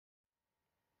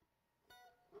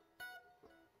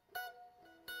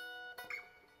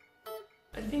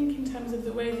I think in terms of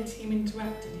the way the team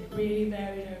interacted, it really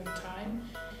varied over time,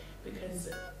 because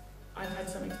I've had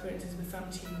some experiences with some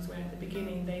teams where at the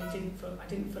beginning I didn't feel like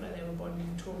they were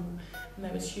bonding at all, and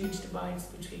there was huge divides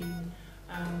between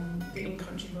the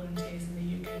in-country volunteers and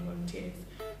the UK volunteers.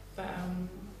 But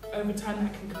over time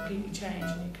that can completely change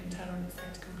and it can turn on its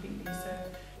head completely, so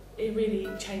it really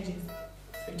changes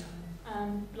through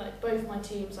time. Like both my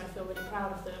teams, I feel really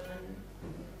proud of them, and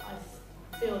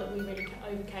I feel that we really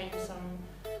overcame some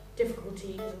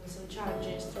difficulties and some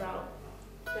challenges throughout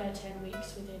their 10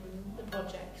 weeks within the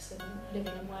projects and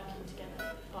living and working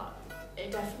together. But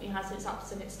it definitely has its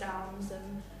ups and its downs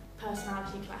and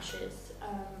personality clashes,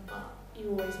 but you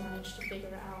always manage to figure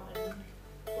it out and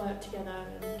work together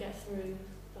and get through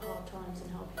the hard times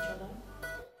and help each other.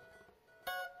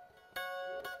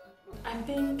 I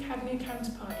think having a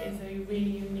counterpart is a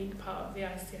really unique part of the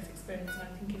ICS experience, and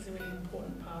I think it's a really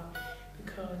important part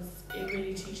because it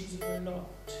really teaches you a lot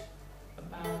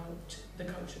about the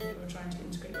culture that you're trying to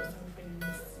integrate yourself in.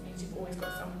 This means you've always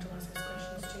got someone to ask those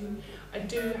questions to. I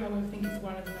do, however, think it's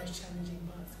one of the most challenging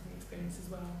parts of the experience as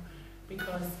well,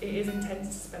 because it is intense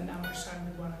to spend that much time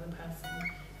with one other person,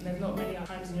 and there's not many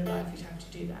times in your life you'd have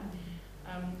to do that.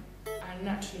 And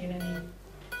naturally in any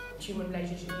human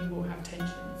relationship you will have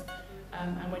tensions,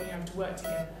 and when you have to work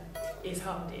together it's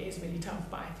hard, it is really tough,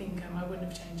 but I think I wouldn't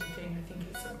have changed a thing. I think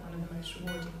it's one of the most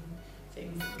rewarding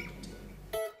things that we can do.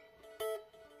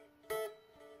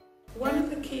 One of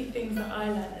the key things that I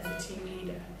learned as a team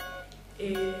leader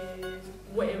is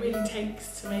what it really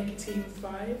takes to make a team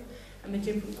thrive, and the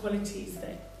different qualities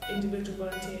that individual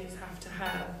volunteers have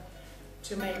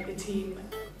to make the team,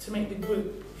 to make the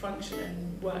group function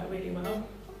and work really well.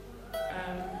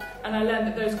 And I learned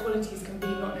that those qualities can be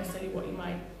not necessarily what you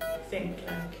might think.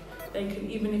 Like, they can,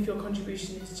 even if your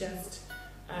contribution is just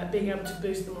being able to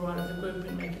boost the morale of the group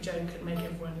and make a joke and make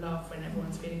everyone laugh when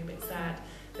everyone's feeling a bit sad,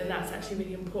 then that's actually a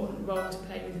really important role to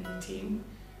play within the team.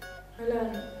 I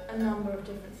learned a number of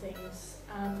different things,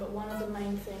 but one of the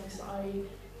main things that I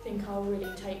think I'll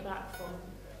really take back from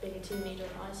being a team leader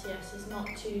at ICS is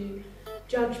not to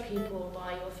judge people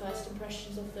by your first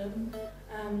impressions of them.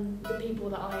 The people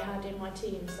that I had in my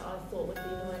teams that I thought would be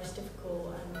the most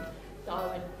difficult and that I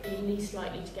would be least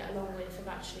likely to get along with have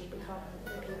actually become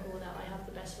the people that I have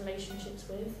the best relationships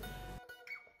with.